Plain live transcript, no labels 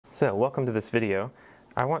So, welcome to this video.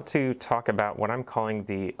 I want to talk about what I'm calling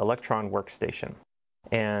the Elektron workstation.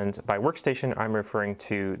 And by workstation, I'm referring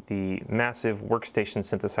to the massive workstation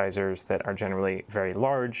synthesizers that are generally very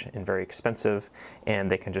large and very expensive,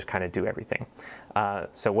 and they can just kind of do everything.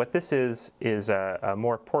 So what this is a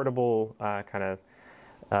more portable kind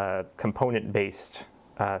of component-based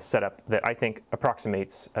setup that I think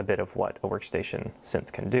approximates a bit of what a workstation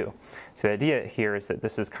synth can do. So the idea here is that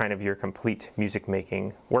this is kind of your complete music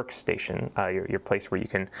making workstation, your place where you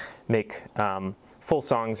can make full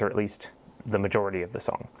songs, or at least the majority of the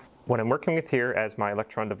song. What I'm working with here as my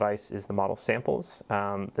Elektron device is the model samples.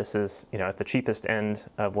 This is, at the cheapest end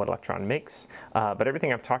of what Elektron makes, but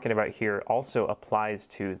everything I'm talking about here also applies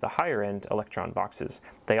to the higher end Elektron boxes.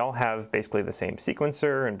 They all have basically the same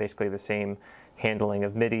sequencer and basically the same handling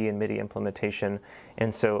of MIDI and MIDI implementation,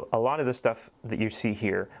 and so a lot of the stuff that you see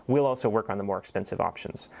here will also work on the more expensive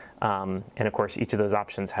options. And of course, each of those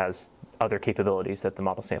options has other capabilities that the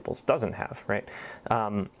model samples doesn't have, right?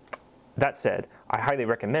 That said, I highly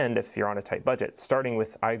recommend, if you're on a tight budget, starting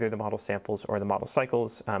with either the model samples or the model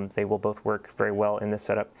cycles. They will both work very well in this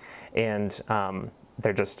setup, and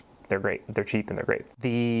they're great. They're cheap and they're great.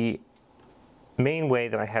 The main way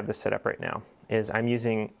that I have this set up right now is I'm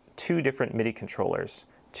using two different MIDI controllers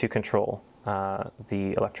to control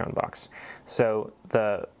the Elektron box. So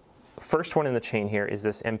the first one in the chain here is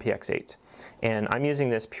this MPX8, and I'm using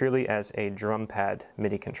this purely as a drum pad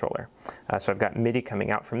MIDI controller. So I've got MIDI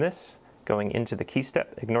coming out from this, going into the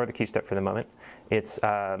Keystep. Ignore the Keystep for the moment.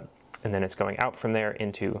 And then it's going out from there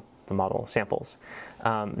into the model samples.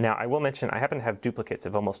 Now I will mention I happen to have duplicates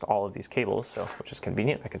of almost all of these cables, so which is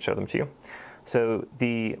convenient. I can show them to you. So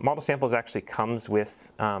the model samples actually comes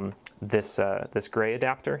with this gray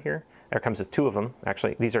adapter here. It comes with two of them,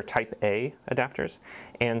 actually. These are Type A adapters.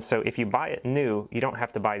 And so if you buy it new, you don't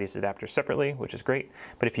have to buy these adapters separately, which is great.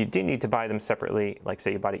 But if you do need to buy them separately, like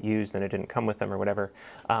say you bought it used and it didn't come with them or whatever,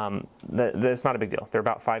 that's not a big deal. They're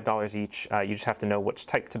about $5 each. You just have to know which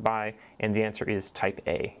type to buy, and the answer is Type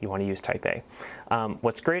A. You want to use Type A.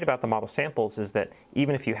 What's great about the model samples is that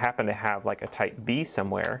even if you happen to have like a Type B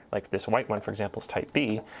somewhere, like this white one, for example, is Type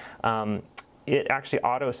B, it actually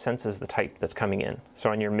auto-senses the type that's coming in.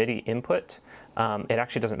 So on your MIDI input, it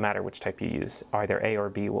actually doesn't matter which type you use. Either A or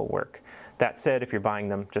B will work. That said, if you're buying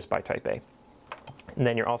them, just buy Type A. And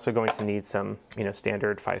then you're also going to need some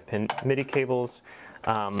standard 5-pin MIDI cables.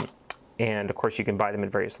 And of course, you can buy them in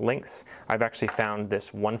various lengths. I've actually found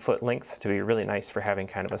this 1-foot length to be really nice for having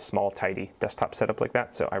kind of a small, tidy desktop setup like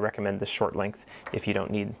that. So I recommend this short length if you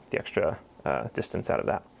don't need the extra distance out of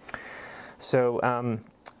that. So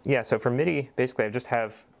yeah, so for MIDI, basically I just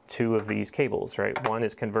have two of these cables, right? One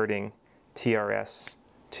is converting TRS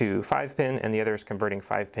to 5-pin, and the other is converting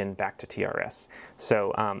 5-pin back to TRS.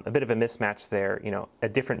 So a bit of a mismatch there. A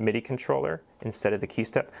different MIDI controller instead of the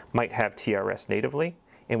Keystep might have TRS natively,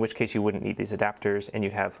 in which case you wouldn't need these adapters and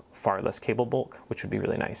you'd have far less cable bulk, which would be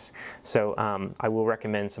really nice. So I will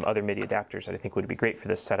recommend some other MIDI adapters that I think would be great for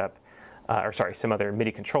this setup. Some other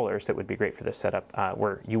MIDI controllers that would be great for this setup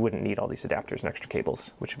where you wouldn't need all these adapters and extra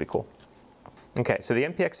cables, which would be cool. Okay, so the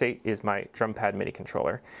MPX8 is my drum pad MIDI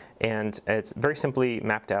controller, and it's very simply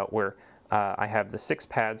mapped out where I have the 6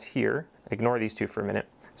 pads here. Ignore these two for a minute.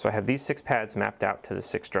 So I have these 6 pads mapped out to the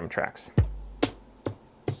 6 drum tracks.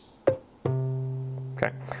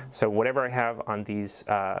 Okay, so whatever I have on these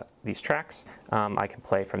tracks, I can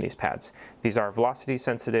play from these pads. These are velocity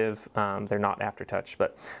sensitive, they're not aftertouch,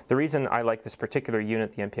 but the reason I like this particular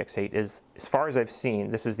unit, the MPX8, is, as far as I've seen,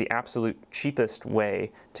 this is the absolute cheapest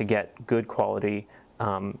way to get good quality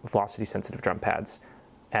velocity sensitive drum pads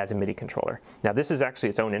as a MIDI controller. Now this is actually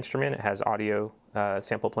its own instrument. It has audio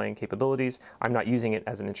sample playing capabilities. I'm not using it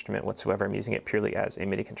as an instrument whatsoever. I'm using it purely as a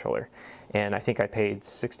MIDI controller. And I think I paid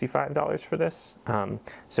 $65 for this.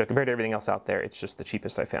 So compared to everything else out there, it's just the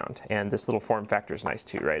cheapest I found. And this little form factor is nice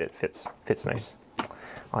too, right? It fits nice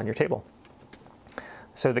on your table.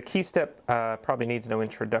 So the Keystep probably needs no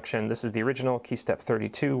introduction. This is the original Keystep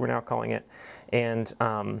 32, we're now calling it. And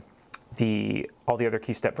all the other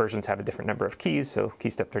Keystep versions have a different number of keys, so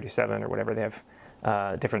Keystep 37 or whatever, they have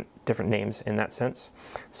different names in that sense.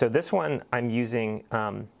 So this one I'm using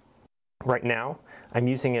right now, I'm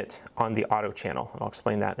using it on the auto channel, and I'll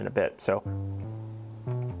explain that in a bit. So,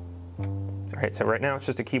 all right, so right now it's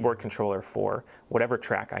just a keyboard controller for whatever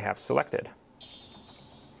track I have selected.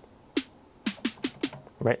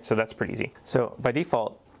 Right, so that's pretty easy. So by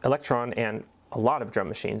default, Elektron and a lot of drum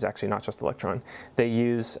machines, actually not just Elektron, they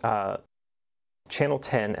use channel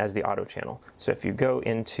 10 as the auto channel. So if you go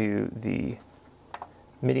into the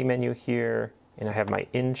MIDI menu here, and I have my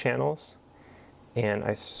in channels, and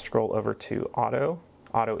I scroll over to auto,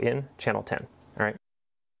 auto in, channel 10, all right?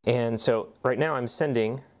 And so right now I'm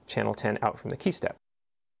sending channel 10 out from the Keystep.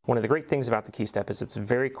 One of the great things about the Keystep is it's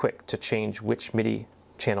very quick to change which MIDI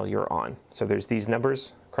channel you're on. So there's these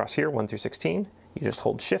numbers across here, 1 through 16. You just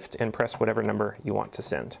hold shift and press whatever number you want to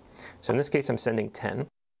send. So in this case, I'm sending 10.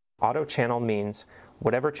 Auto channel means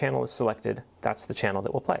whatever channel is selected, that's the channel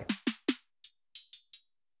that will play.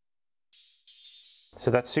 So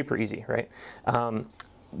that's super easy, right?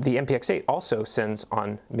 The MPX8 also sends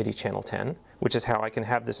on MIDI channel 10, which is how I can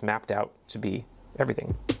have this mapped out to be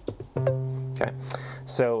everything. Okay,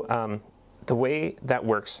 so the way that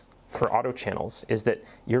works for auto channels is that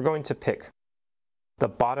you're going to pick the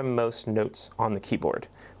bottommost notes on the keyboard,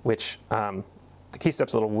 which the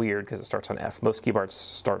Keystep's a little weird because it starts on F. Most keyboards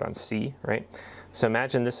start on C, right? So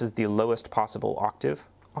imagine this is the lowest possible octave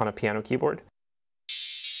on a piano keyboard.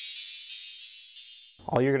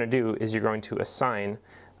 All you're going to do is you're going to assign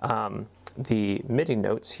the MIDI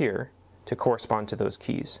notes here to correspond to those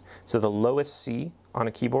keys. So the lowest C on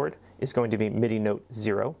a keyboard is going to be MIDI note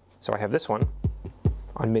 0. So I have this one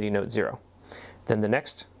on MIDI note 0. Then the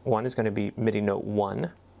next one is going to be MIDI note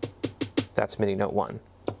 1. That's MIDI note 1.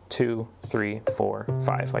 2, 3, 4,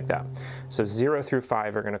 5, like that. So 0 through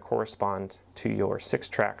 5 are going to correspond to your 6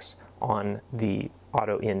 tracks on the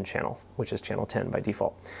auto in channel, which is channel 10 by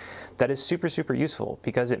default. That is super, super useful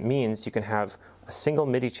because it means you can have a single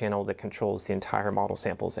MIDI channel that controls the entire model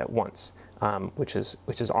samples at once, which is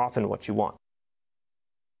often what you want.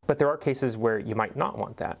 But there are cases where you might not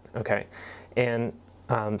want that, okay? And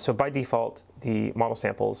so by default, the model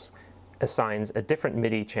samples assigns a different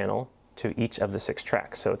MIDI channel to each of the 6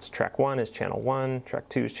 tracks. So it's track 1 is channel 1, track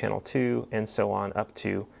 2 is channel 2, and so on up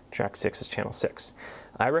to track 6 is channel 6.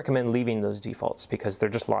 I recommend leaving those defaults because they're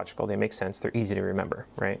just logical, they make sense, they're easy to remember,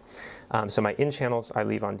 right? So my in channels I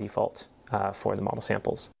leave on default for the model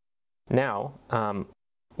samples. Now,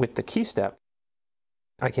 with the Keystep,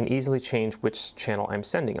 I can easily change which channel I'm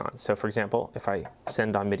sending on. So for example, if I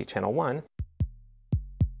send on MIDI channel 1,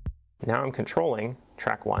 now I'm controlling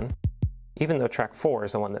track 1, even though track 4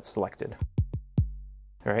 is the one that's selected.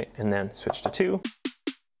 All right, and then switch to 2.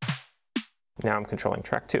 Now I'm controlling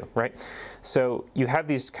track 2, right? So you have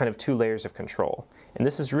these kind of 2 layers of control. And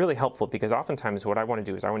this is really helpful because oftentimes what I want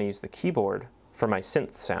to do is I want to use the keyboard for my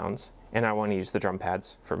synth sounds, and I want to use the drum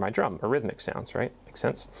pads for my drum or rhythmic sounds, right? Makes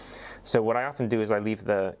sense? So what I often do is I leave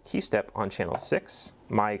the Keystep on channel 6.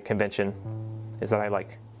 My convention is that I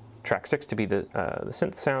like track 6 to be the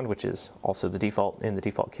synth sound, which is also the default in the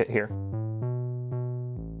default kit here.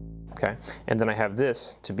 Okay, and then I have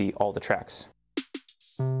this to be all the tracks,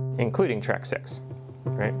 including track 6,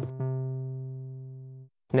 right?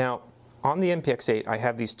 Now, on the MPX8, I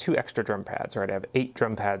have these 2 extra drum pads, right? I have 8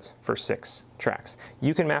 drum pads for 6 tracks.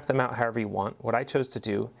 You can map them out however you want. What I chose to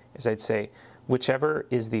do is I'd say, whichever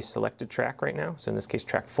is the selected track right now, so in this case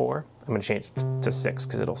track 4, I'm going to change it to 6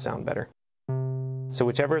 because it'll sound better. So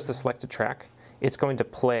whichever is the selected track, it's going to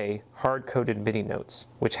play hard-coded MIDI notes,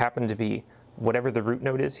 which happen to be whatever the root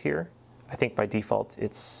note is here. I think by default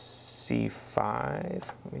it's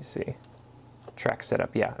C5. Let me see. Track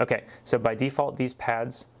setup, yeah. Okay, so by default these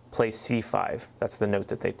pads play C5. That's the note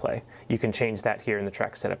that they play. You can change that here in the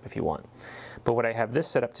track setup if you want. But what I have this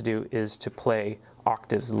set up to do is to play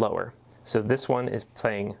octaves lower. So this one is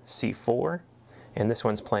playing C4, and this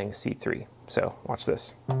one's playing C3. So watch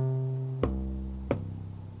this.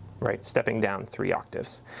 Right, stepping down 3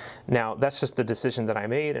 octaves. Now, that's just a decision that I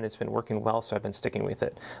made, and it's been working well, so I've been sticking with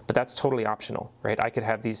it. But that's totally optional, right? I could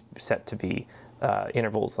have these set to be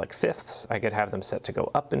intervals like fifths. I could have them set to go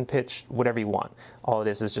up in pitch, whatever you want. All it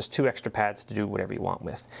is just 2 extra pads to do whatever you want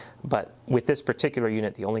with. But with this particular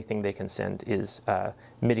unit, the only thing they can send is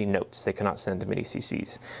MIDI notes. They cannot send MIDI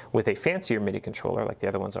CCs. With a fancier MIDI controller, like the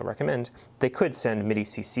other ones I'll recommend, they could send MIDI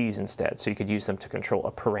CCs instead, so you could use them to control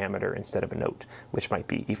a parameter instead of a note, which might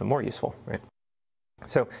be even more useful, right?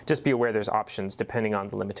 So just be aware there's options depending on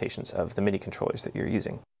the limitations of the MIDI controllers that you're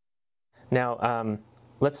using. Now,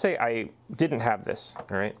 let's say I didn't have this,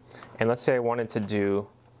 all right? And let's say I wanted to do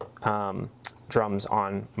drums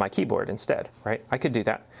on my keyboard instead, right? I could do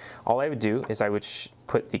that. All I would do is I would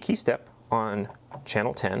put the Keystep on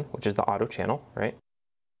channel 10, which is the auto channel, right?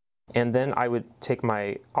 And then I would take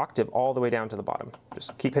my octave all the way down to the bottom.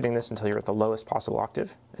 Just keep hitting this until you're at the lowest possible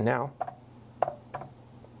octave. And now,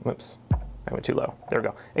 whoops, I went too low. There we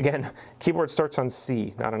go. Again, keyboard starts on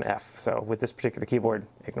C, not on F. So with this particular keyboard,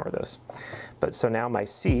 ignore those. But so now my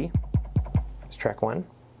C is track 1,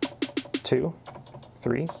 2,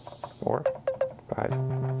 3, 4,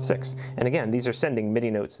 5, 6. And again, these are sending MIDI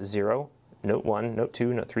notes 0, note 1, note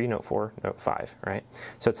 2, note 3, note 4, note 5, right?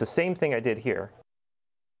 So it's the same thing I did here.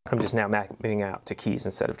 I'm just now mapping out to keys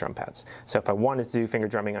instead of drum pads. So if I wanted to do finger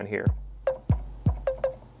drumming on here,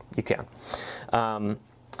 you can.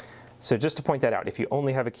 So just to point that out, if you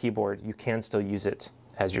only have a keyboard, you can still use it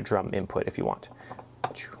as your drum input if you want.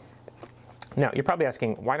 Now, you're probably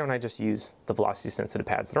asking, why don't I just use the velocity sensitive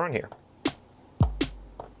pads that are on here?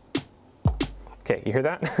 Okay, you hear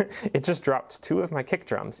that? It just dropped 2 of my kick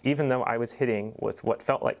drums, even though I was hitting with what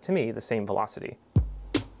felt like to me the same velocity.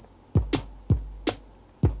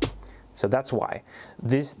 So that's why.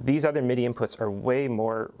 These other MIDI inputs are way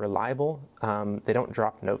more reliable. They don't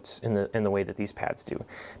drop notes in the way that these pads do.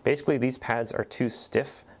 Basically, these pads are too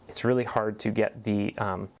stiff. It's really hard to get the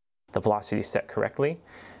velocity set correctly.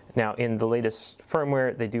 Now, in the latest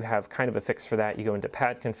firmware, they do have kind of a fix for that. You go into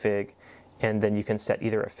pad config, and then you can set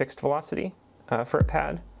either a fixed velocity for a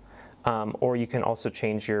pad, or you can also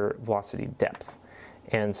change your velocity depth.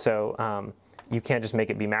 And so you can't just make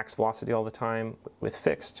it be max velocity all the time with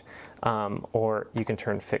fixed, or you can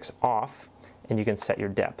turn fix off and you can set your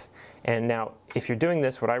depth. And now, if you're doing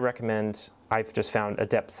this, what I recommend, I've just found a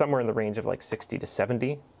depth somewhere in the range of like 60 to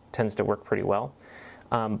 70, tends to work pretty well.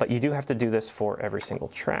 But you do have to do this for every single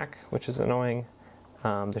track, which is annoying.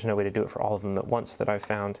 There's no way to do it for all of them at once that I've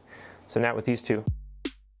found. So now with these 2.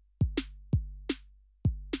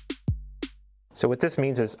 So what this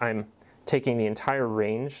means is I'm taking the entire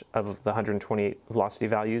range of the 128 velocity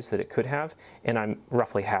values that it could have, and I'm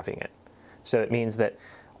roughly halving it. So it means that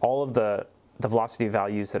all of the velocity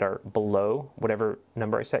values that are below whatever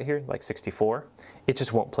number I set here, like 64, it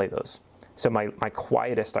just won't play those. So my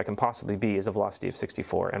quietest I can possibly be is a velocity of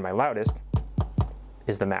 64, and my loudest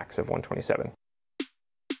is the max of 127.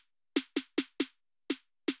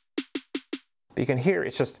 But you can hear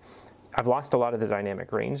it's just, I've lost a lot of the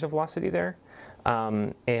dynamic range of velocity there,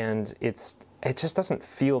 and it just doesn't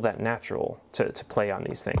feel that natural to play on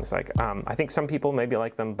these things. Like I think some people maybe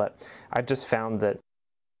like them, but I've just found that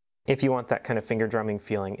if you want that kind of finger drumming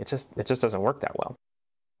feeling, it just doesn't work that well.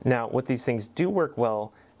 Now, what these things do work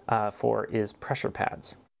well for is pressure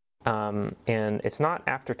pads, and it's not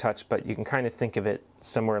aftertouch, but you can kind of think of it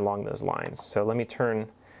somewhere along those lines. So let me turn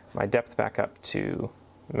my depth back up to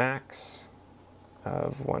max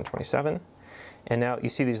of 127. And now you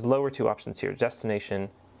see these lower 2 options here, destination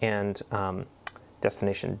and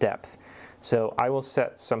destination depth. So I will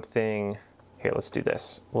set something, here, let's do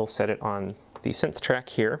this. We'll set it on the synth track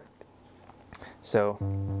here. So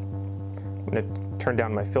I'm going to turn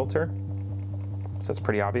down my filter. So it's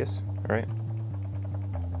pretty obvious, all right?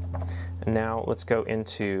 And now let's go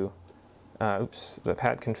into, the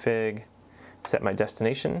pad config, set my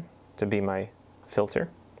destination to be my filter,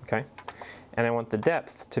 okay? And I want the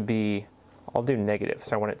depth to be, I'll do negative,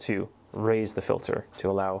 so I want it to raise the filter to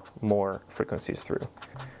allow more frequencies through.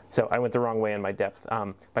 So I went the wrong way in my depth.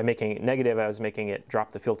 By making it negative, I was making it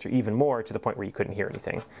drop the filter even more to the point where you couldn't hear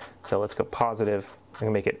anything. So let's go positive. I'm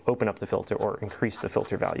going to make it open up the filter or increase the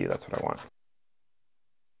filter value. That's what I want.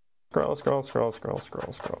 Scroll, scroll, scroll, scroll,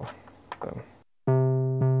 scroll, scroll. Boom.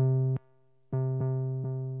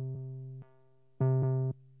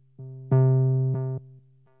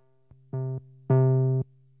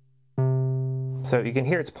 So you can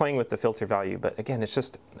hear it's playing with the filter value, but again, it's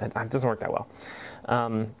just, it doesn't work that well.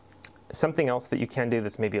 Something else that you can do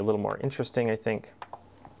that's maybe a little more interesting, I think,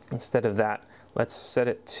 instead of that, let's set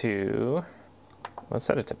it to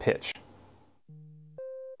pitch.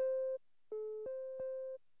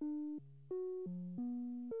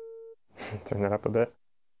 Turn that up a bit.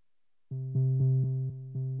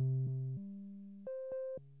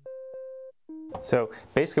 So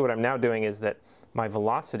basically what I'm now doing is that my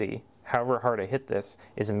velocity, however hard I hit this,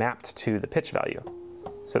 is mapped to the pitch value.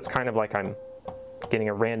 So it's kind of like I'm getting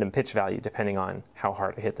a random pitch value depending on how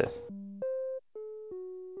hard I hit this.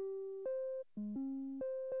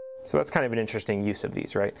 So that's kind of an interesting use of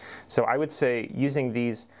these, right? So I would say using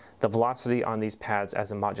these, the velocity on these pads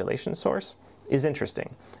as a modulation source is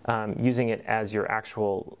interesting. Using it as your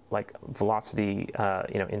actual like velocity,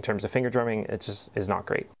 in terms of finger drumming, it just is not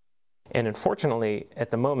great. And unfortunately, at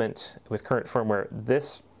the moment, with current firmware,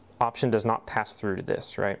 this option does not pass through to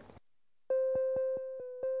this, right?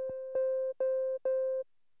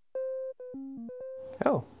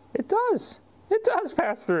 Oh, it does. It does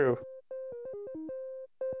pass through.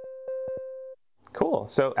 Cool.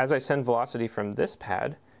 So as I send velocity from this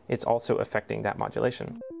pad, it's also affecting that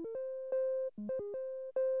modulation.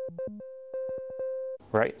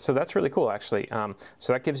 Right? So that's really cool, actually.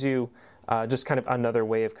 So that gives you just kind of another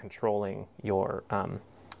way of controlling your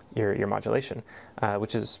modulation,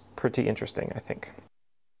 which is pretty interesting, I think.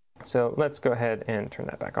 So let's go ahead and turn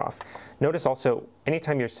that back off. Notice also,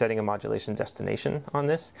 anytime you're setting a modulation destination on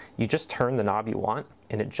this, you just turn the knob you want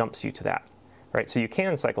and it jumps you to that. Right, so you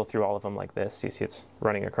can cycle through all of them like this. You see it's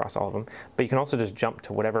running across all of them, but you can also just jump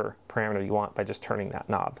to whatever parameter you want by just turning that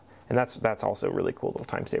knob. And that's also a really cool little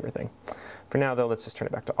time saver thing. For now though, let's just turn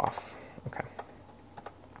it back to off. Okay.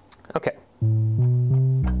 Okay.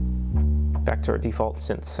 Back to our default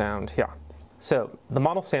synth sound. Yeah. So the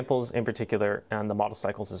model samples in particular, and the model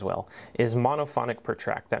cycles as well, is monophonic per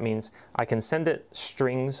track. That means I can send it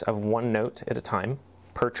strings of one note at a time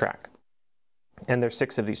per track. And there's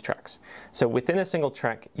 6 of these tracks. So within a single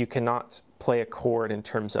track, you cannot play a chord in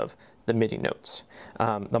terms of the MIDI notes.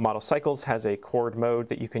 The model cycles has a chord mode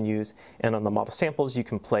that you can use, and on the model samples, you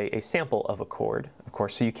can play a sample of a chord, of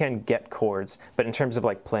course, so you can get chords, but in terms of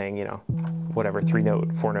like playing, you know, whatever 3-note,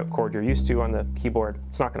 4-note chord you're used to on the keyboard,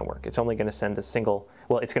 it's not going to work. It's only going to send a single,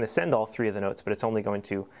 well, it's going to send all 3 of the notes, but it's only going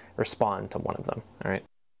to respond to one of them, all right?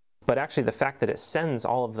 But actually the fact that it sends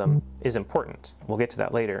all of them is important. We'll get to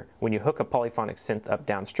that later. When you hook a polyphonic synth up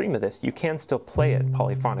downstream of this, you can still play it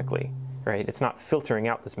polyphonically, right? It's not filtering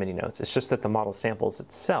out those MIDI notes. It's just that the model samples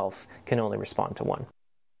itself can only respond to one.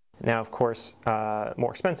 Now, of course,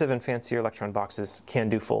 more expensive and fancier Elektron boxes can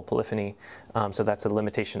do full polyphony, so that's a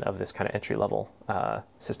limitation of this kind of entry-level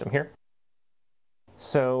system here.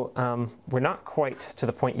 So we're not quite to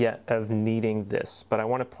the point yet of needing this, but I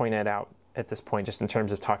want to point it out at this point just in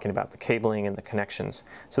terms of talking about the cabling and the connections.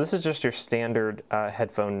 So this is just your standard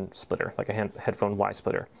headphone splitter, like a headphone Y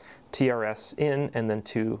splitter. TRS in and then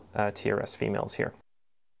 2 TRS females here.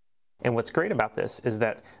 And what's great about this is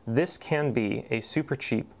that this can be a super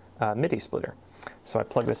cheap MIDI splitter. So I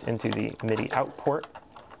plug this into the MIDI out port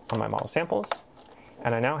on my model samples,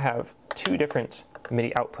 and I now have 2 different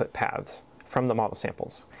MIDI output paths from the model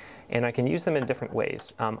samples. And I can use them in different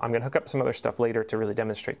ways. I'm going to hook up some other stuff later to really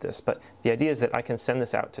demonstrate this, but the idea is that I can send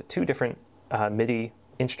this out to 2 different MIDI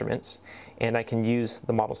instruments, and I can use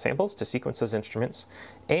the model samples to sequence those instruments,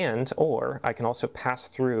 or I can also pass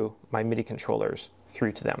through my MIDI controllers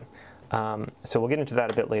through to them. So we'll get into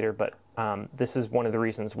that a bit later, but this is one of the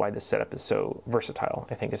reasons why this setup is so versatile,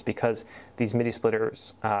 I think, is because these MIDI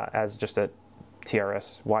splitters, as just a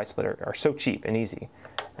TRS Y splitter, are so cheap and easy,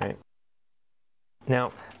 right?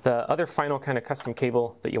 Now, the other final kind of custom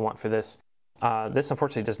cable that you want for this, this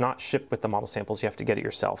unfortunately does not ship with the model samples. You have to get it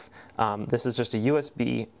yourself. This is just a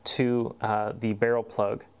USB to the barrel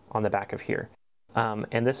plug on the back of here.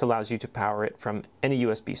 And this allows you to power it from any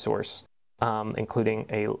USB source, including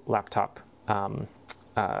a laptop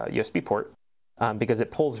USB port, because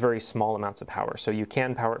it pulls very small amounts of power. So you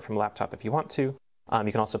can power it from a laptop if you want to.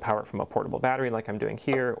 You can also power it from a portable battery like I'm doing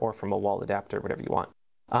here, or from a wall adapter, whatever you want.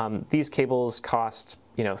 These cables cost,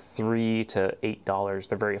 you know, $3 to $8.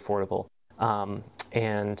 They're very affordable.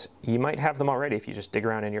 And you might have them already if you just dig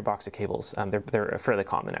around in your box of cables. They're fairly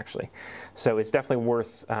common, actually. So it's definitely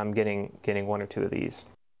worth getting 1 or 2 of these.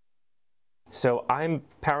 So I'm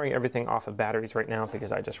powering everything off of batteries right now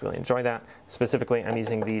because I just really enjoy that. Specifically, I'm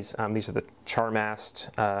using these. These are the Charmast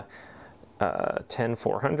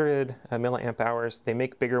 10400 milliamp hours. They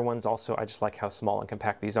make bigger ones also. I just like how small and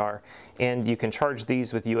compact these are. And you can charge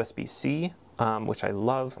these with USB-C, which I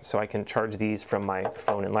love. So I can charge these from my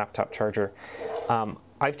phone and laptop charger.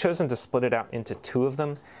 I've chosen to split it out into 2 of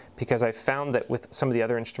them because I found that with some of the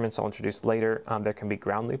other instruments I'll introduce later, there can be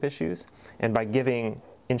ground loop issues. And by giving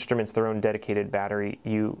instruments their own dedicated battery,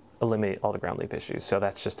 you eliminate all the ground loop issues. So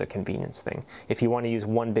that's just a convenience thing. If you want to use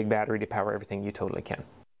one big battery to power everything, you totally can.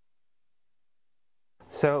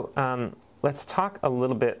 So let's talk a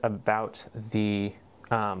little bit about the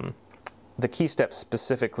Keystep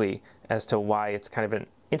specifically as to why it's kind of an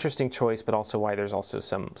interesting choice, but also why there's also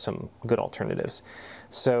some good alternatives.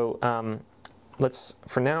 So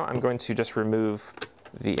for now, I'm going to just remove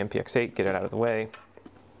the MPX8, get it out of the way.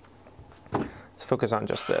 Let's focus on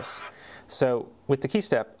just this. So with the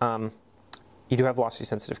Keystep, you do have velocity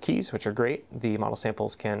sensitive keys, which are great. The model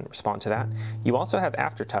samples can respond to that. You also have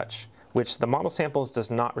aftertouch, which the model samples does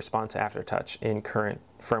not respond to aftertouch in current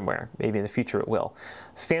firmware. Maybe in the future it will.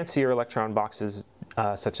 Fancier Elektron boxes,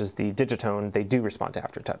 such as the Digitone, they do respond to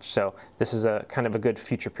aftertouch. So this is a kind of a good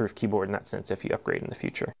future-proof keyboard in that sense if you upgrade in the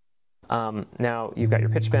future. Now you've got your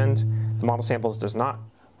pitch bend. The model samples does not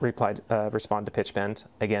respond to pitch bend.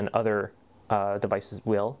 Again, other devices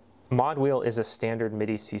will. Mod wheel is a standard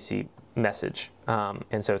MIDI CC message,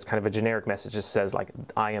 and so it's kind of a generic message that says like,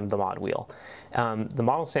 I am the mod wheel. The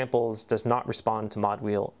model samples does not respond to mod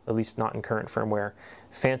wheel, at least not in current firmware.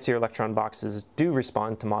 Fancier Elektron boxes do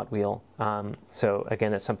respond to mod wheel, so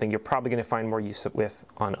again, that's something you're probably going to find more use with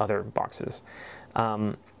on other boxes.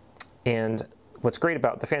 And what's great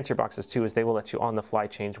about the fancier boxes too is they will let you on the fly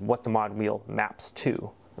change what the mod wheel maps to,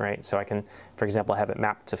 right? So I can, for example, have it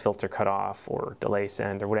mapped to filter cutoff or delay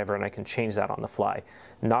send or whatever, and I can change that on the fly.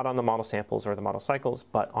 Not on the model samples or the model cycles,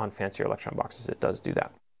 but on fancier Elektron boxes it does do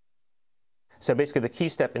that. So basically the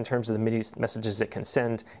Keystep in terms of the MIDI messages it can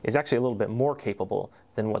send is actually a little bit more capable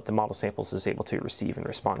than what the model samples is able to receive and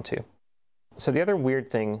respond to. So the other weird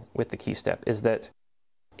thing with the Keystep is that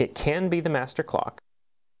it can be the master clock,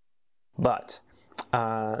 but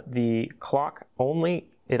the clock only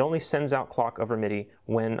sends out clock over MIDI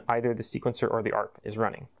when either the sequencer or the ARP is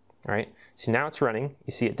running. All right, so now it's running.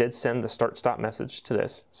 You see it did send the start-stop message to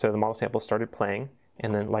this, so the model sample started playing,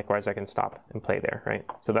 and then likewise I can stop and play there, right?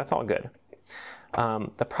 So that's all good.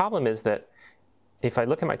 The problem is that if I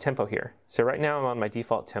look at my tempo here, so right now I'm on my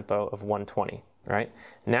default tempo of 120, right?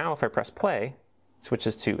 Now if I press play, it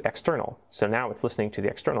switches to external. So now it's listening to the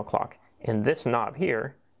external clock, and this knob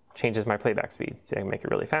here changes my playback speed. So I can make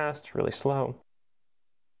it really fast, really slow.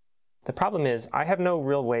 The problem is I have no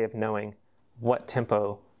real way of knowing what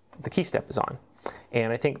tempo the Keystep is on.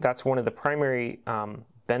 And I think that's one of the primary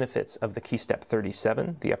benefits of the Keystep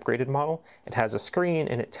 37, the upgraded model. It has a screen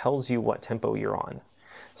and it tells you what tempo you're on.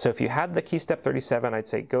 So if you had the Keystep 37, I'd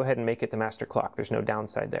say go ahead and make it the master clock. There's no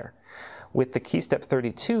downside there. With the Keystep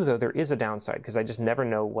 32, though, there is a downside because I just never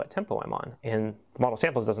know what tempo I'm on. And the model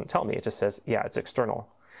samples doesn't tell me. It just says, yeah, it's external.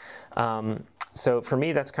 So for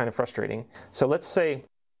me, that's kind of frustrating. So let's say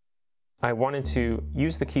I wanted to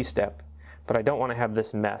use the Keystep, but I don't want to have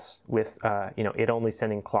this mess with it only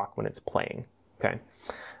sending clock when it's playing. Okay.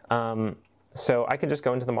 So I can just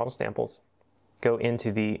go into the model samples, go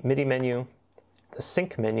into the MIDI menu, the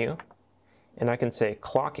sync menu, and I can say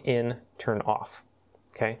clock in, turn off.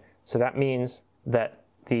 Okay. So that means that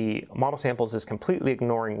the model samples is completely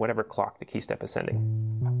ignoring whatever clock the Keystep is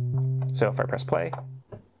sending. So if I press play,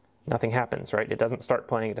 nothing happens, right? It doesn't start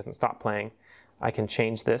playing, it doesn't stop playing. I can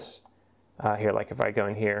change this here, like if I go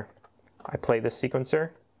in here, I play this sequencer,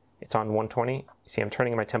 it's on 120. You see I'm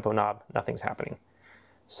turning my tempo knob, nothing's happening.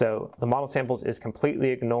 So the model samples is completely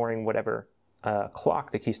ignoring whatever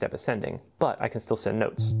clock the Keystep is sending, but I can still send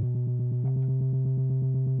notes.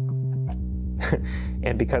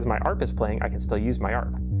 And because my ARP is playing, I can still use my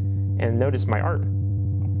ARP. And notice my ARP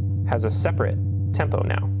has a separate tempo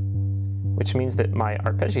now, which means that my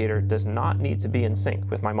arpeggiator does not need to be in sync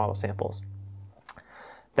with my model samples.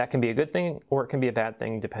 That can be a good thing or it can be a bad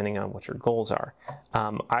thing depending on what your goals are.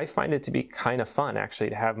 I find it to be kind of fun actually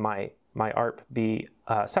to have my ARP be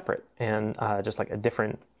separate and just like a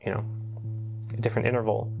different, a different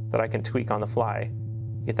interval that I can tweak on the fly,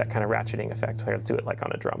 get that kind of ratcheting effect. Let's do it like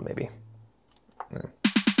on a drum maybe.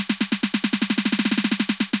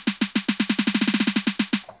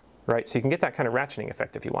 Right, so you can get that kind of ratcheting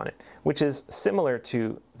effect if you want it, which is similar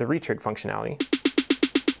to the retrig functionality.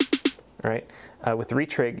 Right, with the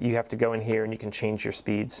retrig, you have to go in here and you can change your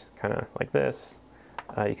speeds, kind of like this.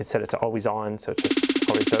 You can set it to always on, so it just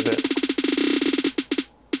always does it.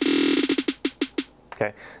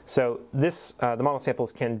 Okay, so this the model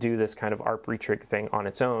samples can do this kind of ARP retrig thing on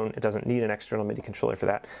its own. It doesn't need an external MIDI controller for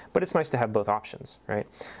that, but it's nice to have both options, right?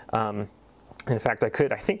 In fact, I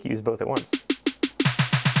think, use both at once.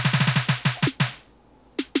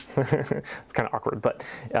 It's kind of awkward, but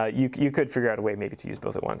you could figure out a way maybe to use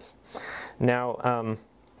both at once. Now,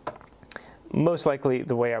 most likely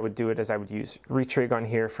the way I would do it is I would use retrig on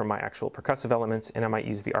here for my actual percussive elements, and I might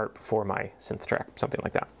use the ARP for my synth track, something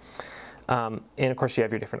like that. And of course you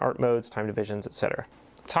have your different ARP modes, time divisions, etc.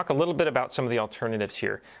 Talk a little bit about some of the alternatives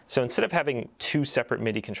here. So instead of having two separate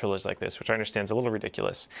MIDI controllers like this, which I understand is a little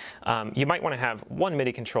ridiculous, you might want to have one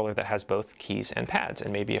MIDI controller that has both keys and pads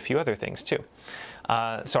and maybe a few other things too.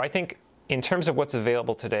 So I think in terms of what's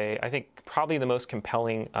available today, I think probably the most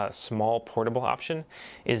compelling small portable option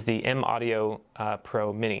is the M Audio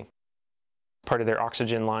Pro Mini, part of their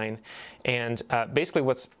Oxygen line. And basically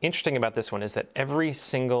what's interesting about this one is that every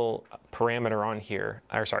single parameter on here,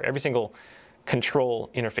 or sorry, every single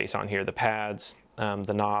control interface on here, the pads,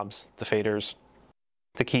 the knobs, the faders,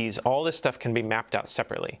 the keys, all this stuff can be mapped out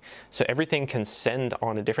separately. So everything can send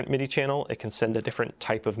on a different MIDI channel. It can send a different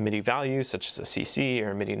type of MIDI value, such as a CC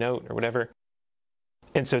or a MIDI note or whatever.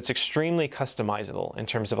 And so it's extremely customizable in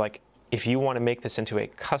terms of like, if you want to make this into a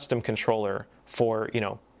custom controller for,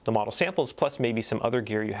 the model samples plus maybe some other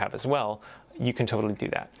gear you have as well, you can totally do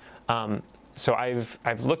that. So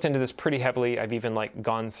I've looked into this pretty heavily. I've even like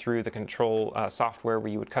gone through the control software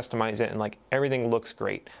where you would customize it, and like everything looks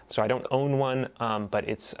great. So I don't own one, but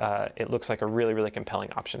it looks like a really, really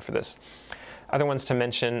compelling option for this. Other ones to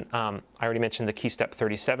mention, I already mentioned the Keystep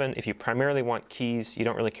 37. If you primarily want keys, you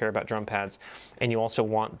don't really care about drum pads, and you also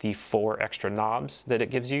want the 4 extra knobs that it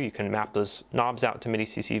gives you, you can map those knobs out to MIDI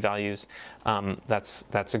CC values.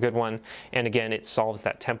 That's a good one. And again, it solves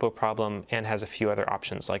that tempo problem and has a few other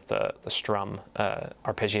options like the strum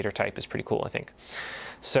arpeggiator type is pretty cool, I think.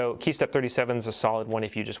 So Keystep 37 is a solid one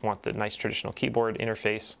if you just want the nice traditional keyboard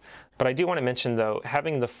interface. But I do want to mention though,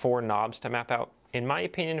 having the 4 knobs to map out, in my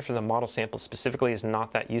opinion, for the model samples specifically, is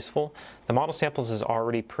not that useful. The model samples is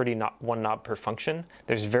already pretty one knob per function.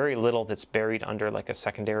 There's very little that's buried under like a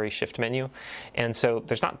secondary shift menu. And so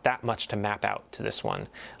there's not that much to map out to this one.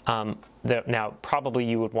 Now, probably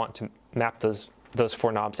you would want to map those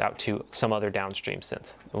 4 knobs out to some other downstream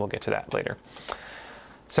synth, and we'll get to that later.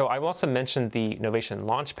 So I will also mention the Novation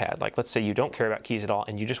Launchpad. Like, let's say you don't care about keys at all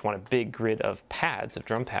and you just want a big grid of pads, of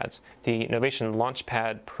drum pads. The Novation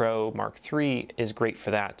Launchpad Pro Mark III is great for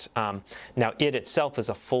that. Now, it itself is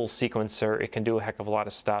a full sequencer. It can do a heck of a lot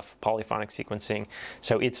of stuff, polyphonic sequencing.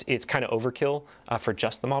 So it's kind of overkill for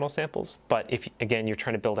just the model samples. But if, again, you're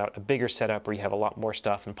trying to build out a bigger setup where you have a lot more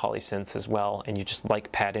stuff and polysynths as well, and you just like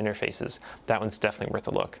pad interfaces, that one's definitely worth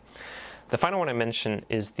a look. The final one I mentioned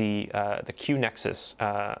is the Q Nexus,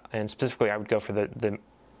 and specifically I would go for the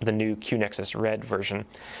new Q Nexus Red version.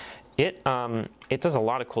 It does a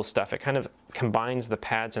lot of cool stuff. It kind of combines the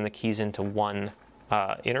pads and the keys into one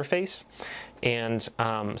interface, and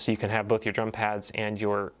so you can have both your drum pads and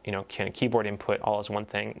your kind of keyboard input all as one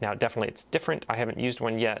thing. Now, definitely it's different. I haven't used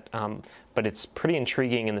one yet, but it's pretty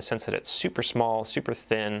intriguing in the sense that it's super small, super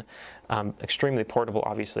thin, extremely portable,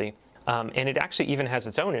 obviously. And it actually even has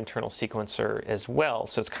its own internal sequencer as well,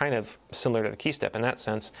 so it's kind of similar to the Keystep in that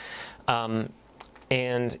sense.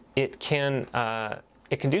 And it can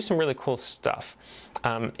do some really cool stuff.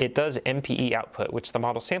 It does MPE output, which the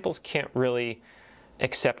model samples can't really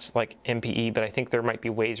accept like MPE, but I think there might be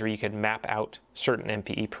ways where you could map out certain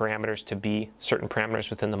MPE parameters to be certain parameters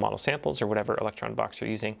within the model samples or whatever Elektron box you're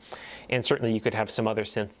using. And certainly you could have some other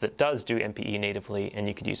synth that does do MPE natively, and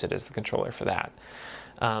you could use it as the controller for that.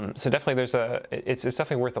 So definitely it's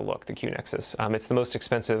definitely worth a look, the Q Nexus. It's the most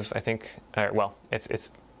expensive, I think, well,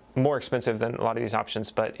 it's more expensive than a lot of these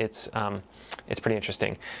options, but it's pretty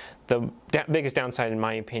interesting. The biggest downside, in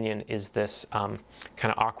my opinion, is this kind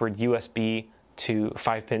of awkward USB to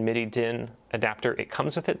 5-pin MIDI DIN adapter. It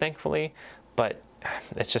comes with it, thankfully, but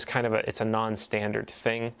it's just kind of it's a non-standard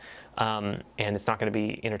thing, and it's not going to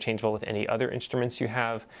be interchangeable with any other instruments you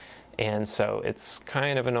have. And so it's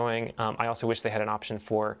kind of annoying. I also wish they had an option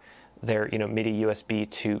for their MIDI USB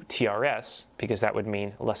to TRS, because that would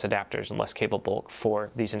mean less adapters and less cable bulk for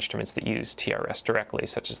these instruments that use TRS directly,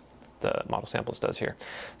 such as the model samples does here.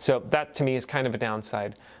 So that to me is kind of a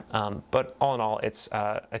downside, but all in all, it's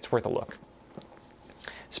worth a look,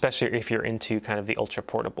 especially if you're into kind of the ultra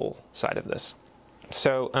portable side of this.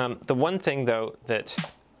 So the one thing though that,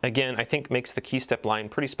 again, I think makes the Keystep line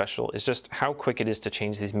pretty special is just how quick it is to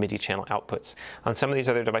change these MIDI channel outputs. On some of these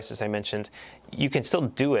other devices I mentioned, you can still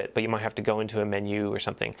do it, but you might have to go into a menu or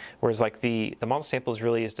something. Whereas like the model samples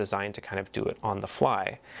really is designed to kind of do it on the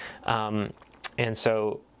fly. And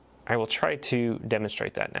so I will try to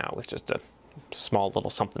demonstrate that now with just a small little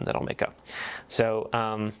something that I'll make up. So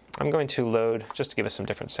I'm going to load, just to give us some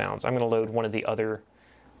different sounds, I'm going to load one of the other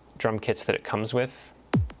drum kits that it comes with.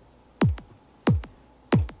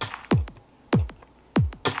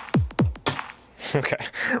 Okay,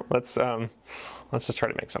 let's just try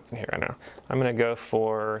to make something here. I know I'm going to go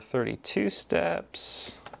for 32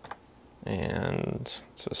 steps, and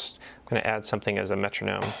I'm going to add something as a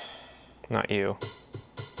metronome, not you.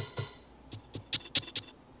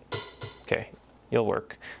 Okay, you'll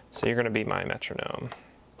work. So you're going to be my metronome.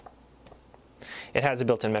 It has a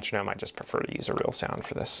built-in metronome. I just prefer to use a real sound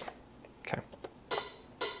for this. Okay.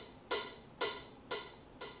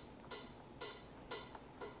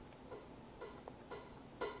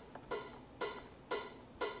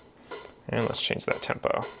 And let's change that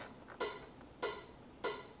tempo.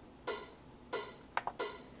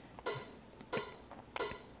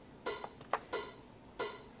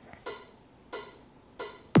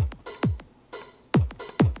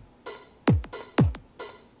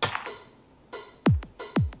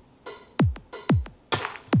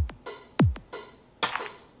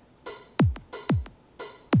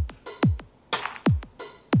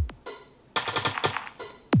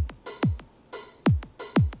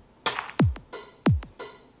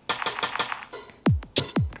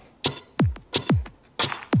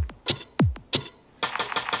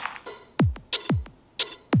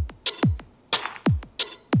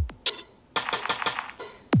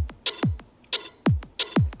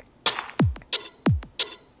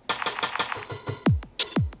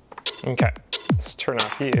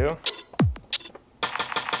 EQ.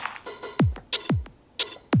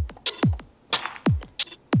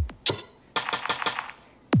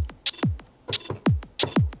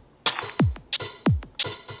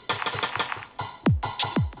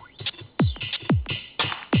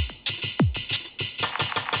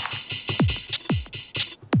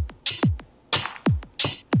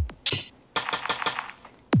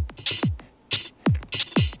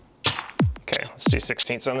 Let's do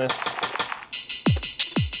 16ths on this.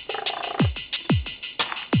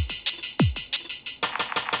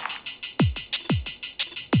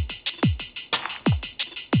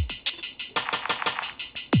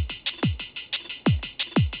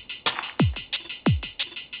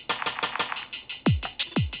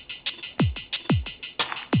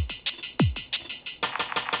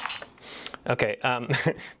 Okay,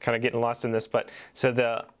 kind of getting lost in this, but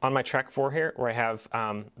so on my track 4 here, where I have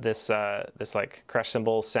this like crash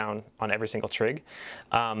cymbal sound on every single trig,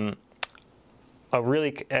 you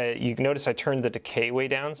notice I turned the decay way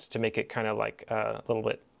down to make it kind of like a little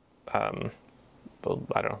bit, I don't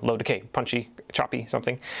know, low decay, punchy, choppy,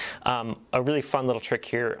 something. A really fun little trick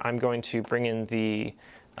here, I'm going to bring in the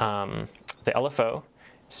LFO,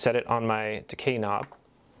 set it on my decay knob,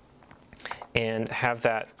 and have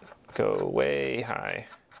that go way high,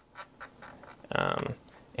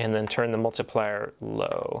 and then turn the multiplier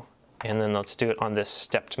low, and then let's do it on this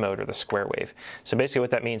stepped mode or the square wave. So basically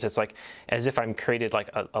what that means, it's like as if I'm created like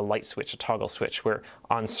a light switch, a toggle switch, where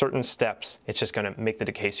on certain steps it's just going to make the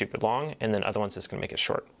decay super long, and then other ones it's going to make it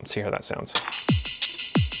short. Let's see how that sounds.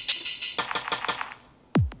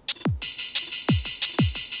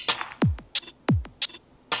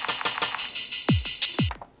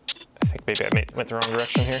 I think maybe I went the wrong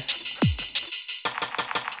direction here.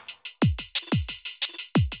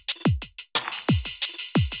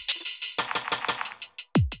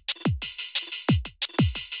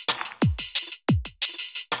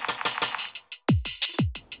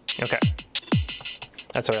 Okay,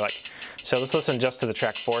 that's what I like. So let's listen just to the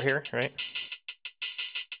track 4 here, right?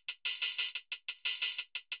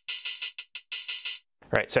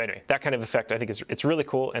 Right, so anyway, that kind of effect I think it's really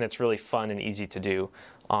cool, and it's really fun and easy to do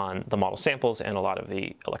on the model samples and a lot of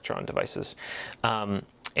the Elektron devices.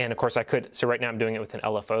 And of course I could, so right now I'm doing it with an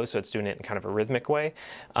LFO, so it's doing it in kind of a rhythmic way.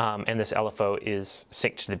 And this LFO is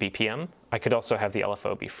synced to the BPM. I could also have the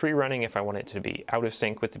LFO be free running if I want it to be out of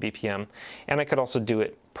sync with the BPM. And I could also do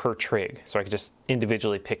it per trig, so I could just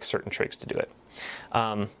individually pick certain trigs to do it.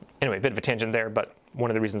 Anyway, a bit of a tangent there, but one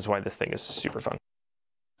of the reasons why this thing is super fun.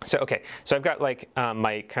 So okay, so I've got like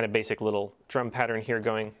my kind of basic little drum pattern here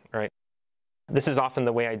going, right? This is often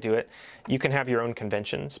the way I do it. You can have your own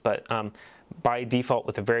conventions, but by default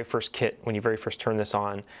with the very first kit, when you very first turn this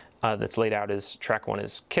on, that's laid out as track 1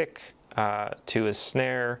 is kick, 2 is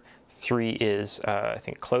snare, 3 is I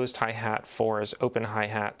think closed hi-hat, 4 is open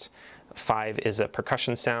hi-hat, 5 is a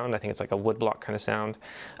percussion sound, I think it's like a woodblock kind of sound,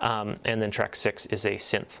 and then track 6 is a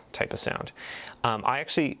synth type of sound. I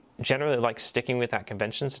actually generally like sticking with that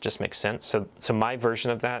convention, so it just makes sense. So my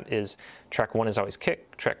version of that is track 1 is always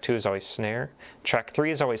kick, track 2 is always snare, track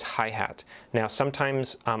 3 is always hi-hat. Now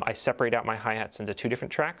sometimes I separate out my hi-hats into 2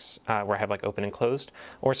 different tracks where I have like open and closed,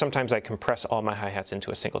 or sometimes I compress all my hi-hats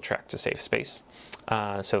into a single track to save space.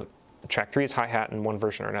 So track 3 is hi-hat in one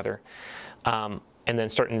version or another. And then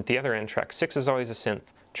starting at the other end, track 6 is always a synth.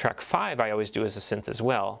 Track 5 I always do as a synth as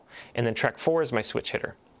well. And then track 4 is my switch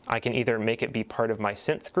hitter. I can either make it be part of my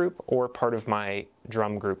synth group or part of my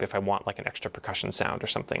drum group if I want like an extra percussion sound or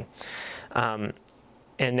something. And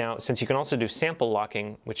now, since you can also do sample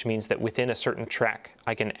locking, which means that within a certain track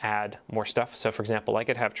I can add more stuff. So for example, I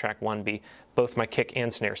could have track 1 be both my kick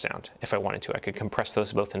and snare sound if I wanted to. I could compress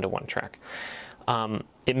those both into one track.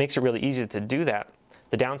 It makes it really easy to do that.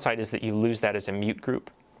 The downside is that you lose that as a mute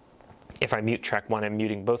group. If I mute track 1, I'm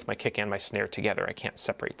muting both my kick and my snare together. I can't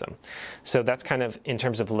separate them. So that's kind of, in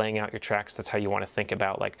terms of laying out your tracks, that's how you want to think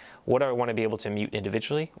about, like, what do I want to be able to mute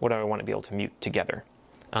individually? What do I want to be able to mute together?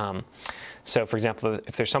 So for example,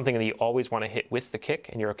 if there's something that you always want to hit with the kick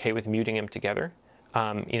and you're okay with muting them together,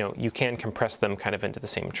 you know, you can compress them kind of into the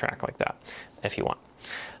same track like that if you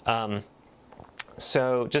want.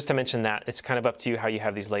 So just to mention that, it's kind of up to you how you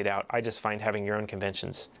have these laid out. I just find having your own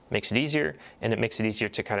conventions makes it easier, and it makes it easier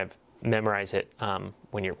to kind of memorize it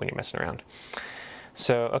when you're messing around.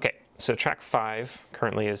 So okay, so track 5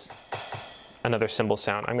 currently is another cymbal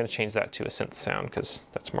sound. I'm going to change that to a synth sound because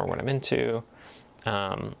that's more what I'm into.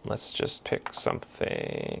 Let's just pick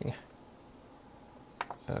something.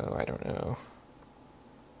 Oh, I don't know.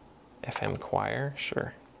 FM choir,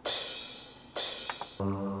 sure.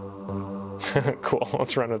 Cool,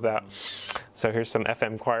 let's run with that. So here's some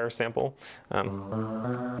FM choir sample. And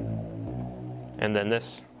then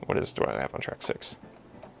this, what do I have on track 6?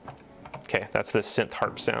 Okay, that's the synth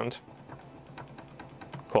harp sound.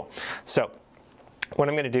 Cool. So what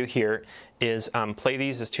I'm going to do here is play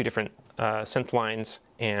these as 2 different synth lines,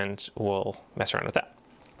 and we'll mess around with that.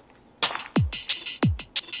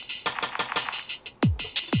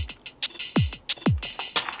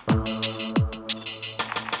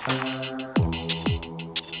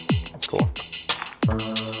 That's cool.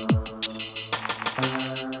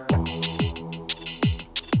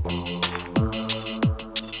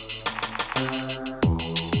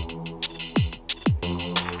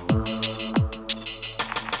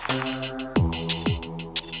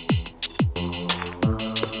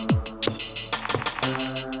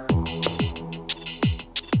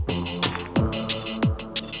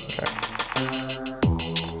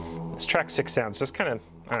 Track 6 sounds just kind of,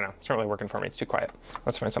 I don't know, it's not really working for me. It's too quiet.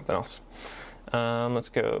 Let's find something else. Let's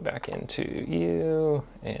go back into you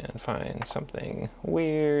and find something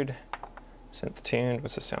weird. Synth tuned.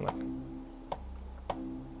 What's this sound like?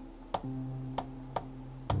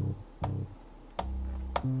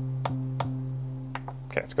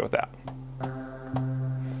 Okay, let's go with that.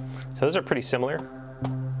 So those are pretty similar.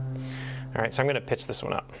 All right, so I'm going to pitch this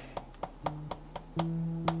one up.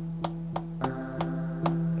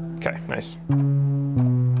 Okay, nice.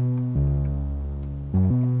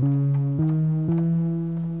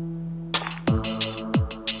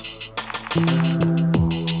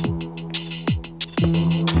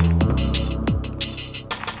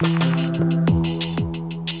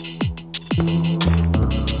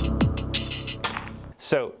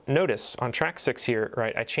 So notice on track 6 here,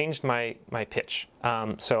 right, I changed my pitch.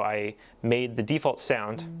 So I made the default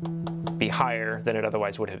sound be higher than it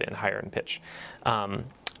otherwise would have been, higher in pitch.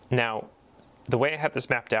 Now, the way I have this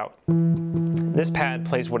mapped out, this pad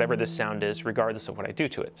plays whatever this sound is regardless of what I do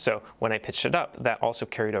to it. So when I pitched it up, that also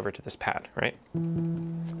carried over to this pad, right?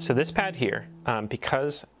 So this pad here,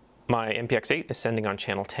 because my MPX8 is sending on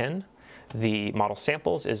channel 10, the model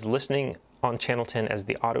samples is listening on channel 10 as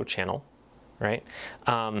the auto channel, right?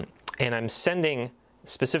 And I'm sending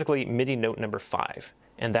specifically MIDI note number 5,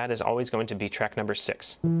 and that is always going to be track number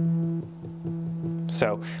 6.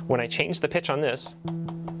 So when I change the pitch on this,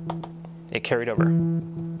 it carried over.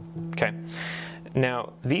 Okay.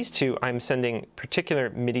 Now these two, I'm sending particular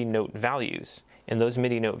MIDI note values, and those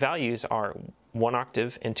MIDI note values are 1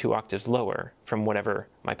 octave and 2 octaves lower from whatever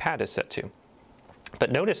my pad is set to.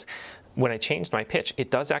 But notice when I changed my pitch,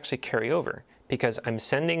 it does actually carry over because I'm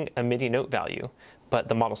sending a MIDI note value, but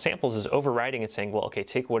the model samples is overriding and saying, well, okay,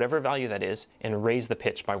 take whatever value that is and raise the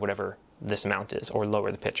pitch by whatever this amount is, or lower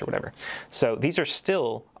the pitch or whatever. So these are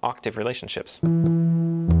still octave relationships.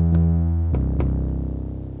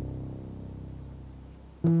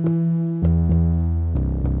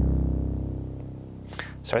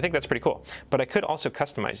 So I think that's pretty cool. But I could also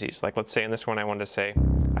customize these. Like let's say in this one I wanted to say,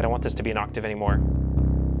 I don't want this to be an octave anymore.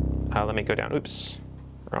 Let me go down, oops,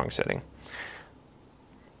 wrong setting.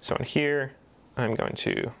 So in here, I'm going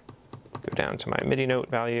to go down to my MIDI note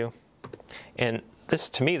value. And this,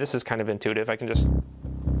 to me, this is kind of intuitive. I can just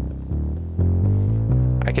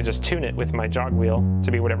tune it with my jog wheel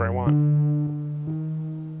to be whatever I want.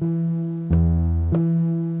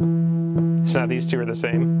 So now these two are the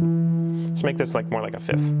same. Let's make this like more like a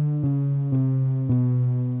 5th.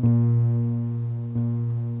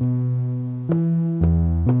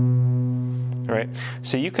 All right,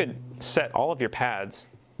 so you could set all of your pads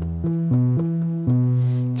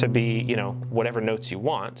to be, you know, whatever notes you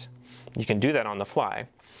want. You can do that on the fly.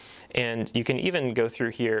 And you can even go through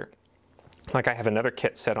here, like I have another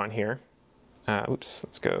kit set on here. Oops,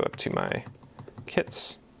 let's go up to my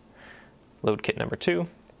kits, load kit number 2.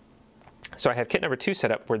 So I have kit number 2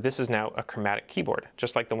 set up where this is now a chromatic keyboard,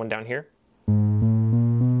 just like the one down here.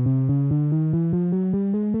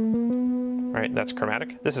 Right, that's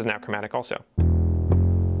chromatic. This is now chromatic also.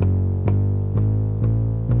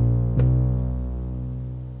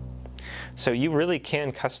 So you really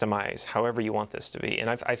can customize however you want this to be. And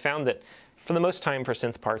I found that for the most time for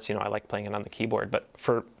synth parts, you know, I like playing it on the keyboard, but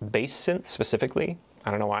for bass synth specifically, I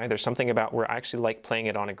don't know why, there's something about where I actually like playing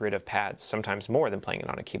it on a grid of pads, sometimes more than playing it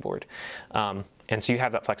on a keyboard. And so you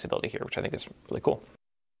have that flexibility here, which I think is really cool.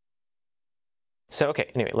 So, okay,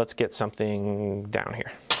 anyway, let's get something down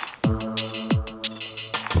here.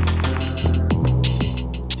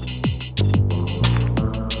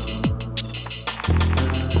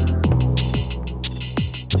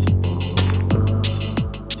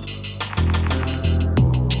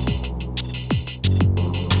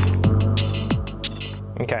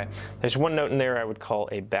 Okay, there's one note in there I would call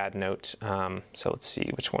a bad note. So let's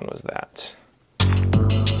see, which one was that?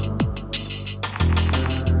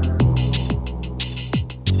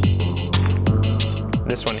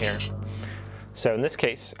 This one here. So in this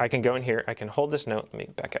case, I can go in here, I can hold this note. Let me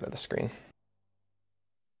back out of the screen.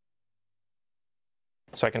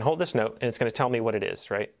 So I can hold this note and it's going to tell me what it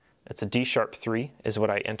is, right? It's a D sharp 3 is what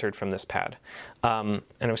I entered from this pad. And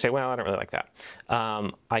I would say, well, I don't really like that.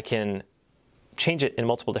 I can change it in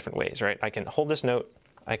multiple different ways, right? I can hold this note,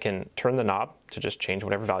 I can turn the knob to just change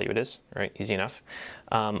whatever value it is, right? Easy enough.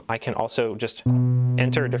 I can also just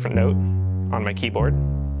enter a different note on my keyboard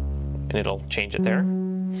and it'll change it there.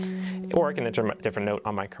 Or I can enter a different note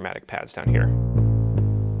on my chromatic pads down here,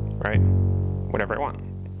 right? Whatever I want.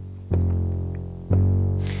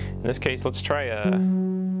 In this case, let's try a,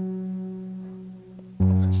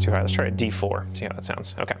 that's too high, let's try a D4, see how that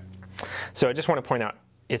sounds. Okay. So I just want to point out,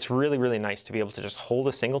 it's really, really nice to be able to just hold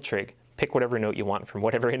a single trig, pick whatever note you want from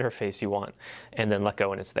whatever interface you want, and then let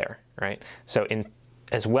go and it's there, right? So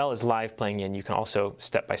as well as live playing in, you can also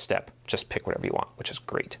step by step just pick whatever you want, which is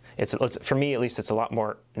great. For me, at least, it's a lot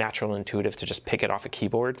more natural and intuitive to just pick it off a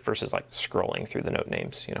keyboard versus like scrolling through the note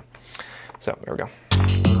names, you know. So there we go.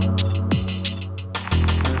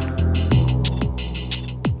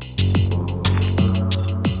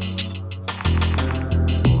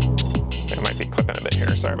 I might be clipping a bit here.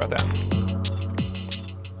 Sorry about that.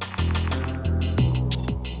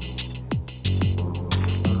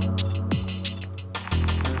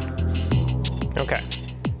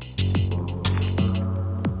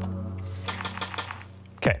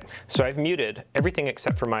 Okay, so I've muted everything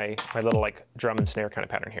except for my little like drum and snare kind of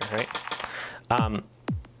pattern here, right?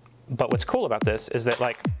 But what's cool about this is that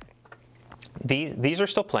like these are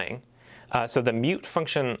still playing. So the mute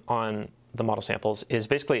function on the model samples is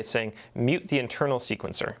basically it's saying mute the internal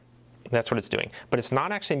sequencer. That's what it's doing, but it's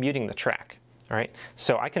not actually muting the track, all right?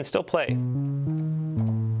 So I can still play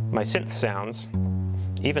my synth sounds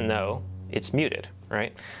even though it's muted,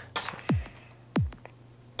 right? So,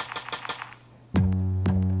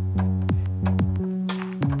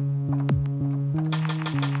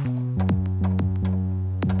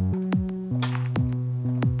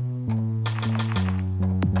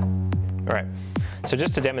 so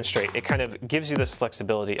just to demonstrate, it kind of gives you this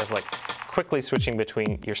flexibility of like quickly switching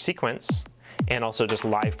between your sequence and also just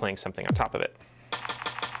live playing something on top of it.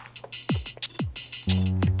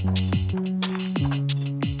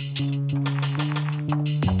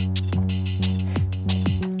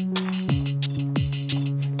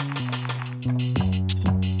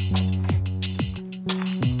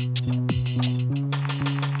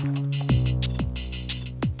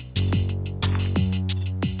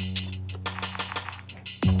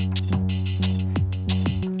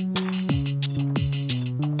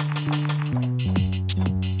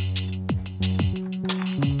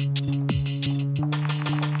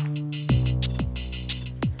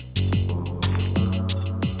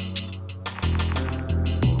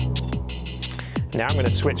 Now I'm going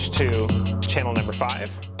to switch to channel number 5.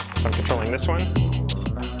 So I'm controlling this one.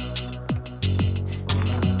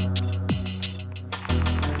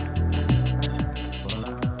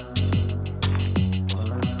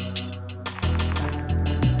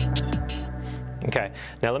 Okay,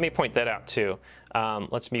 now let me point that out too.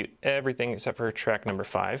 Let's mute everything except for track number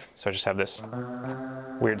 5. So I just have this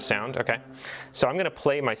weird sound, okay? So I'm going to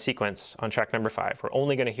play my sequence on track number 5. We're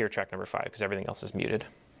only going to hear track number 5 because everything else is muted.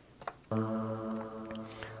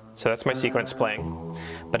 So that's my sequence playing.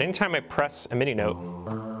 But anytime I press a MIDI note,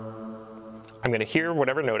 I'm going to hear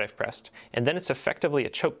whatever note I've pressed, and then it's effectively a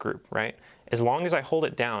choke group, right? As long as I hold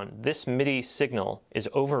it down, this MIDI signal is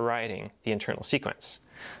overriding the internal sequence.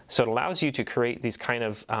 So it allows you to create these kind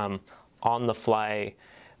of on-the-fly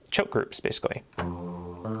choke groups, basically.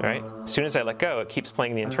 All right? As soon as I let go, it keeps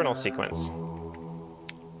playing the internal sequence.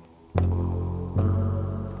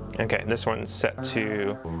 Okay, this one's set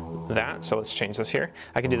to that, so let's change this here.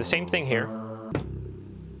 I can do the same thing here,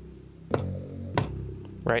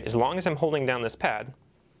 right? As long as I'm holding down this pad,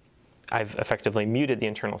 I've effectively muted the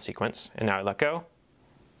internal sequence, and now I let go,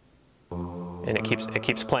 and it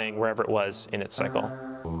keeps playing wherever it was in its cycle.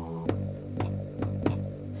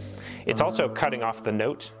 It's also cutting off the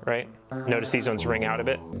note, right? Notice these ones ring out a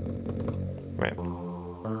bit, right?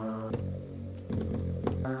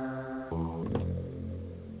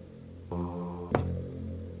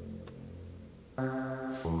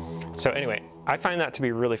 So anyway, I find that to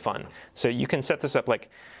be really fun. So you can set this up like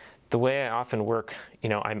the way I often work, you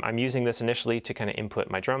know, I'm using this initially to kind of input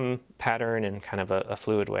my drum pattern in kind of a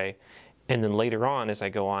fluid way. And then later on, as I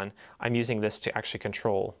go on, I'm using this to actually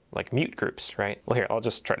control like mute groups, right? Well, here, I'll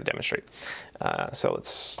just try to demonstrate. So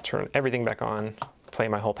let's turn everything back on, play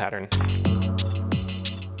my whole pattern.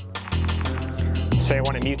 say I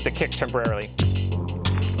want to mute the kick temporarily.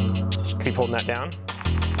 Just keep holding that down.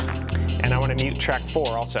 And I want to mute track 4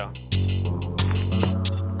 also.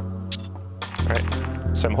 All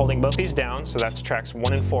right, so I'm holding both these down, so that's tracks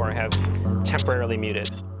 1 and 4 I have temporarily muted.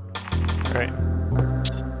 All right.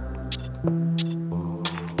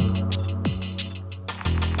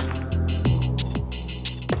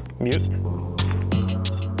 Mute.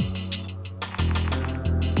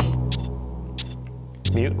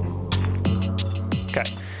 Mute. Okay,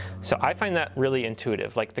 so I find that really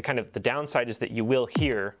intuitive. Like the downside is that you will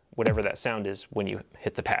hear whatever that sound is when you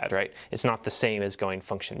hit the pad, right? It's not the same as going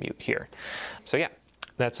function mute here. So yeah,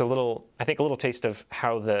 that's I think a little taste of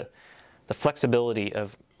how the flexibility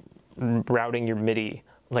of routing your MIDI,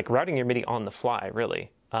 like routing your MIDI on the fly, really,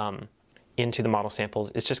 into the model samples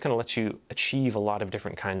is just going to let you achieve a lot of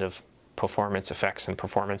different kind of performance effects and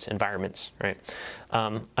performance environments, right?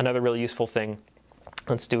 Another really useful thing,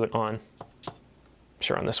 let's do it on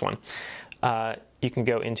this one. You can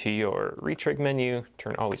go into your retrig menu,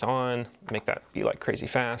 turn always on, make that be like crazy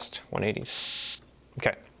fast, 180.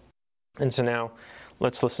 Okay, and so now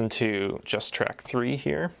let's listen to just track 3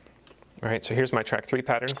 here. All right, so here's my track 3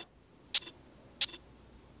 pattern.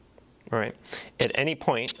 All right, at any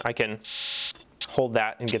point I can hold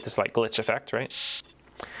that and get this like glitch effect, right?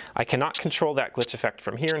 I cannot control that glitch effect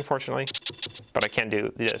from here, unfortunately, but I can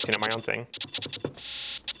do this, my own thing.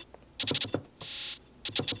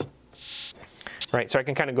 Right, so I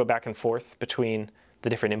can kind of go back and forth between the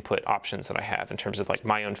different input options that I have in terms of like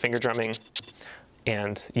my own finger drumming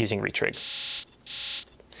and using retrig.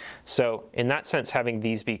 So in that sense, having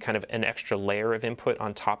these be kind of an extra layer of input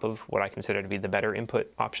on top of what I consider to be the better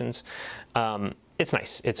input options, it's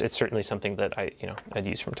nice. It's certainly something that I'd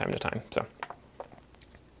use from time to time. So.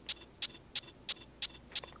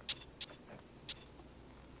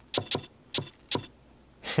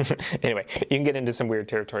 Anyway, you can get into some weird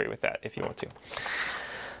territory with that if you want to.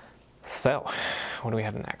 So, what do we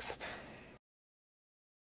have next?